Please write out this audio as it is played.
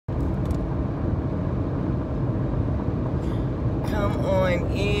Come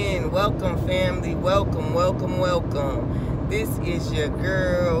on in. Welcome, family. Welcome, welcome, welcome. This is your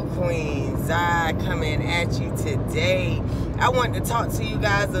girl, Queen Zai, coming at you today. I want to talk to you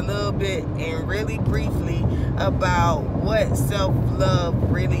guys a little bit and really briefly about what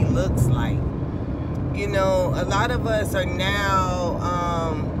self-love really looks like. You know, a lot of us are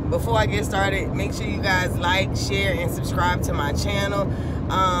now, before I get started, make sure you guys like, share, and subscribe to my channel.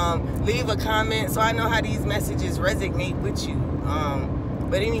 Leave a comment so I know how these messages resonate with you.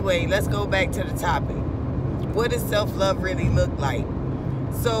 But anyway, let's go back to the topic. What does self-love really look like?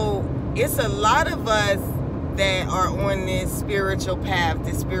 So it's a lot of us that are on this spiritual path,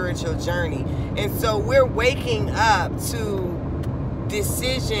 this spiritual journey. And so we're waking up to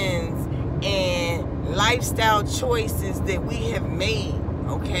decisions and lifestyle choices that we have made,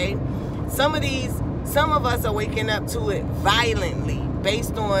 okay? Some of us are waking up to it violently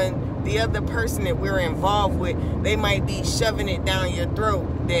based on the other person that we're involved with. They might be shoving it down your throat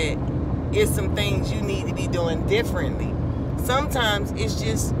that it's some things you need to be doing differently. Sometimes it's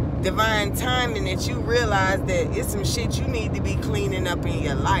just divine timing that you realize that it's some shit you need to be cleaning up in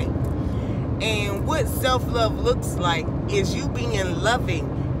your life. And what self-love looks like is you being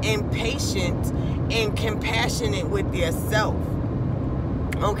loving and patient and compassionate with yourself.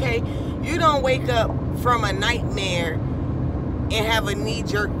 Okay? You don't wake up from a nightmare and have a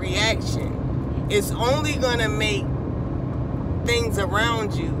knee-jerk reaction. It's only gonna make things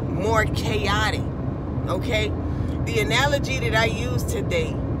around you more chaotic. Okay? The analogy that I use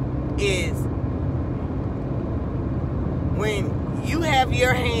today is when you have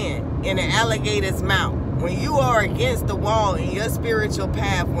your hand in an alligator's mouth, when you are against the wall in your spiritual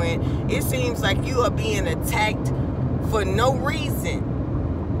path, when it seems like you are being attacked for no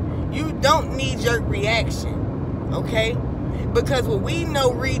reason, you don't knee-jerk reaction, okay? Because what we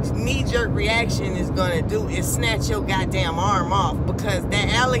know knee-jerk reaction is gonna do is snatch your goddamn arm off, because that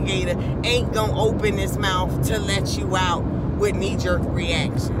alligator ain't gonna open its mouth to let you out with knee-jerk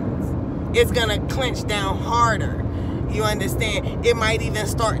reactions. It's gonna clench down harder. You understand? It might even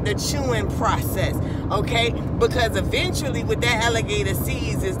start the chewing process, okay? Because eventually what that alligator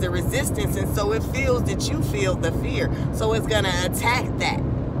sees is the resistance, and so it feels that you feel the fear. So it's gonna attack that.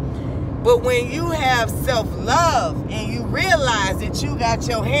 But when you have self-love and you realize that you got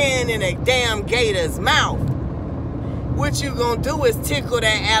your hand in a damn gator's mouth, what you gonna do is tickle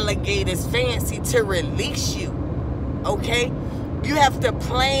that alligator's fancy to release you, okay? You have to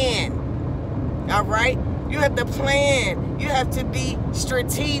plan, all right? You have to plan. You have to be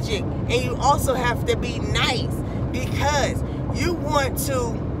strategic. And you also have to be nice, because you want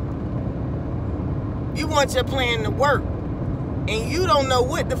your plan to work. And you don't know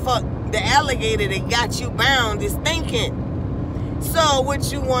what the fuck the alligator that got you bound is thinking. So what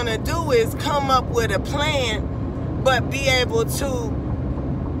you want to do is come up with a plan, but be able to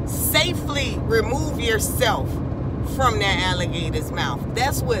safely remove yourself from that alligator's mouth.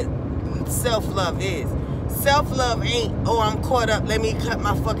 That's what self-love is. Self-love ain't, oh, I'm caught up, let me cut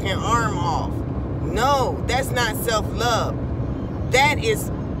my fucking arm off. No, that's not self-love. That is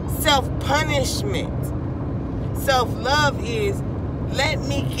self-punishment. Self-love is, let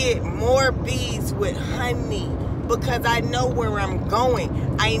me get more bees with honey, because I know where I'm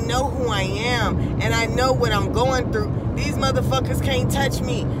going. I know who I am, and I know what I'm going through. These motherfuckers can't touch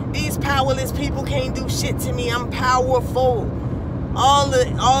me. These powerless people can't do shit to me. I'm powerful. All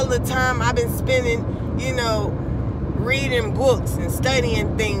the time I've been spending, you know, reading books and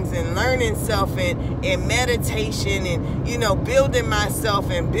studying things and learning self and meditation and, you know, building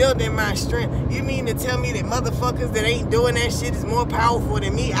myself and building my strength. You mean to tell me that motherfuckers that ain't doing that shit is more powerful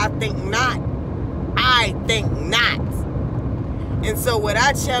than me? I think not. I think not. And so what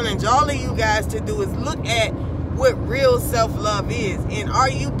I challenge all of you guys to do is look at what real self-love is. And are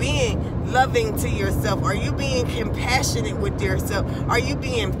you being loving to yourself? Are you being compassionate with yourself? Are you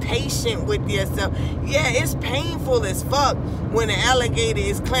being patient with yourself? Yeah, it's painful as fuck when an alligator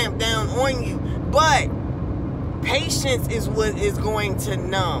is clamped down on you, but patience is what is going to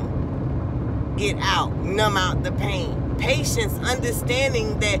numb it out, numb out the pain. Patience,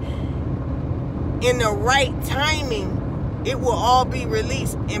 understanding that in the right timing, it will all be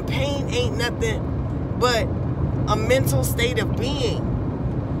released. And pain ain't nothing but a mental state of being.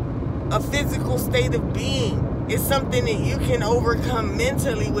 A physical state of being. It's something that you can overcome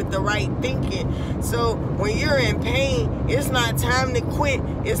mentally with the right thinking. So when you're in pain, it's not time to quit.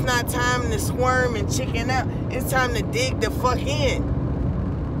 It's not time to squirm and chicken out. It's time to dig the fuck in.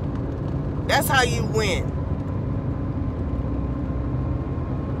 That's how you win.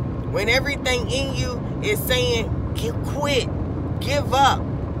 When everything in you is saying, quit, give up,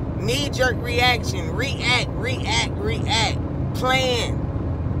 knee-jerk reaction, react, Plan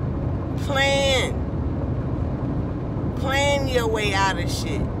your way out of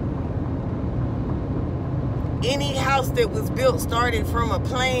shit. Any house that was built started from a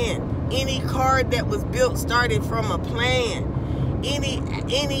plan. Any car that was built started from a plan.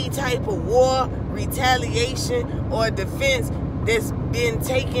 Any type of war, retaliation, or defense that's been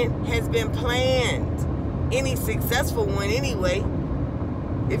taken has been planned. Any successful one anyway.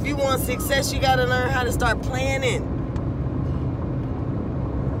 If you want success, you got to learn how to start planning.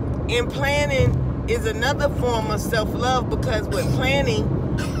 And planning is another form of self-love, because with planning,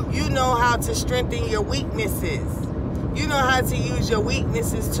 you know how to strengthen your weaknesses. You know how to use your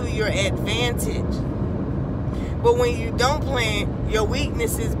weaknesses to your advantage. But when you don't plan, your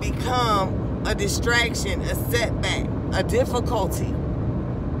weaknesses become a distraction, a setback, a difficulty.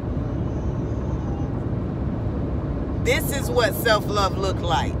 This is what self-love looks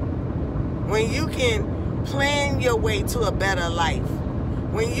like. When you can plan your way to a better life.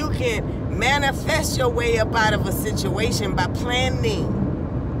 When you can manifest your way up out of a situation by planning.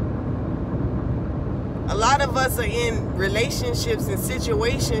 A lot of us are in relationships and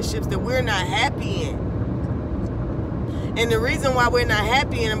situationships that we're not happy in. And the reason why we're not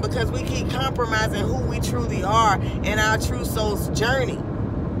happy in them because we keep compromising who we truly are in our true soul's journey.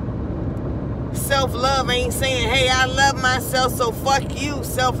 Self-love ain't saying, hey, I love myself, so fuck you.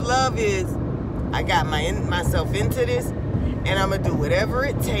 Self-love is, I got myself into this, and I'm going to do whatever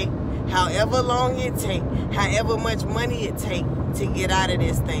it takes, however long it takes, however much money it takes to get out of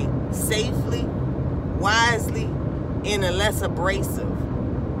this thing safely, wisely, and a less abrasive.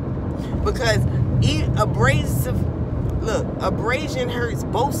 Because abrasion hurts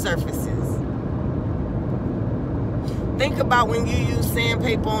both surfaces. Think about when you use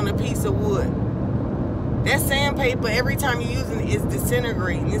sandpaper on a piece of wood. That sandpaper, every time you're using it, is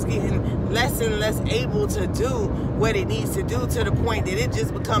disintegrating. It's getting less and less able to do what it needs to do, to the point that it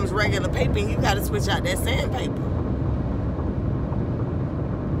just becomes regular paper, and you got to switch out that sandpaper.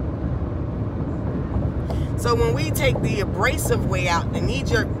 So when we take the abrasive way out, the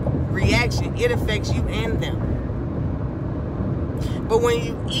knee-jerk reaction, it affects you and them. But when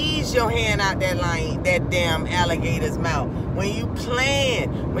you ease your hand out that line, that damn alligator's mouth, when you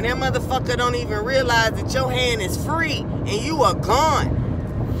plan, when that motherfucker don't even realize that your hand is free and you are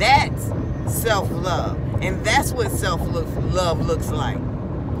gone, that's self-love. And that's what self-love looks like.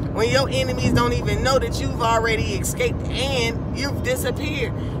 When your enemies don't even know that you've already escaped and you've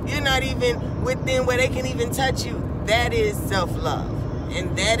disappeared. You're not even within where they can even touch you. That is self-love.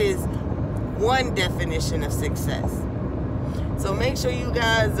 And that is one definition of success. So make sure you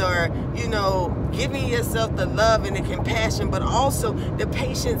guys are, giving yourself the love and the compassion, but also the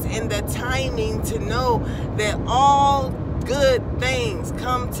patience and the timing to know that all good things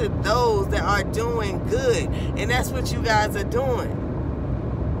come to those that are doing good. And that's what you guys are doing.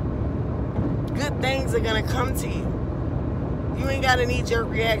 Good things are going to come to you. You ain't got a knee-jerk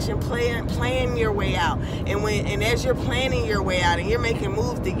reaction. Plan your way out. And as you're planning your way out and you're making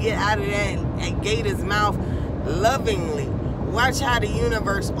moves to get out of that gator's mouth lovingly, watch how the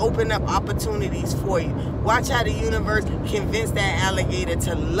universe open up opportunities for you. Watch how the universe convince that alligator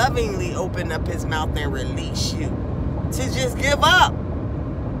to lovingly open up his mouth and release you. To just give up.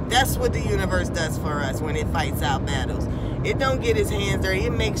 That's what the universe does for us when it fights our battles. It don't get its hands dirty.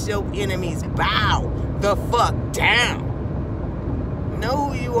 It makes your enemies bow the fuck down. Know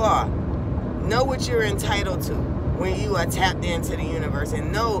who you are. Know what you're entitled to when you are tapped into the universe.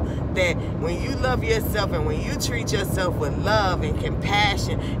 And know that when you love yourself and when you treat yourself with love and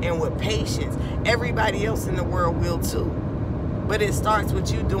compassion and with patience, everybody else in the world will too. But it starts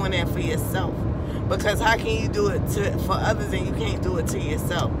with you doing that for yourself. Because how can you do it for others and you can't do it to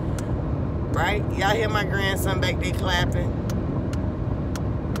yourself? Right? Y'all hear my grandson back there clapping?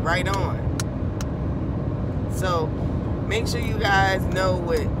 Right on. So make sure you guys know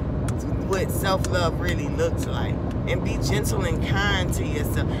what self-love really looks like. And be gentle and kind to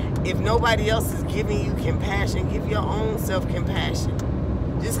yourself. If nobody else is giving you compassion, give your own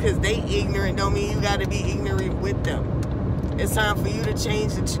self-compassion. Just because they ignorant don't mean you got to be ignorant with them. It's time for you to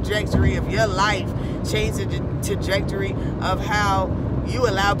change the trajectory of your life. Change the trajectory of how you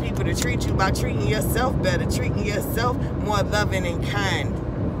allow people to treat you by treating yourself better. Treating yourself more loving and kind.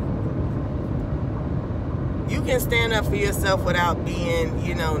 You can stand up for yourself without being,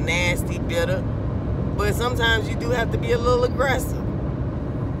 nasty, bitter. But sometimes you do have to be a little aggressive.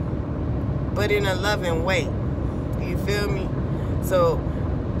 But in a loving way. You feel me? So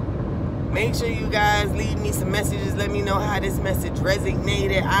Make sure you guys leave me some messages. Let me know how this message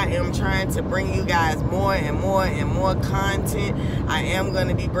resonated. I am trying to bring you guys more and more and more content. I am going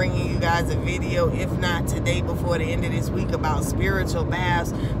to be bringing you guys a video, if not today, before the end of this week, about spiritual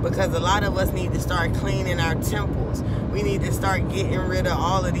baths, because a lot of us need to start cleaning our temples. We need to start getting rid of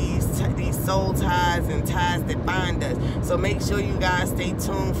all of these soul ties and ties that bind us. So make sure you guys stay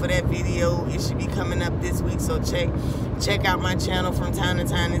tuned for that video. It should be coming up this week, so check out my channel from time to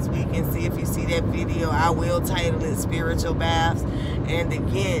time this week and see if you see that video. I will title it Spiritual Baths. And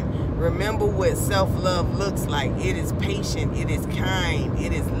again, remember what self-love looks like. It is patient, it is kind,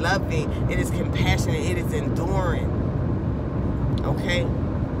 it is loving, it is compassionate, it is enduring. Okay?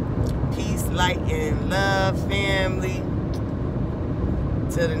 Peace, light, and love, family.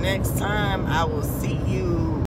 Till the next time, I will see you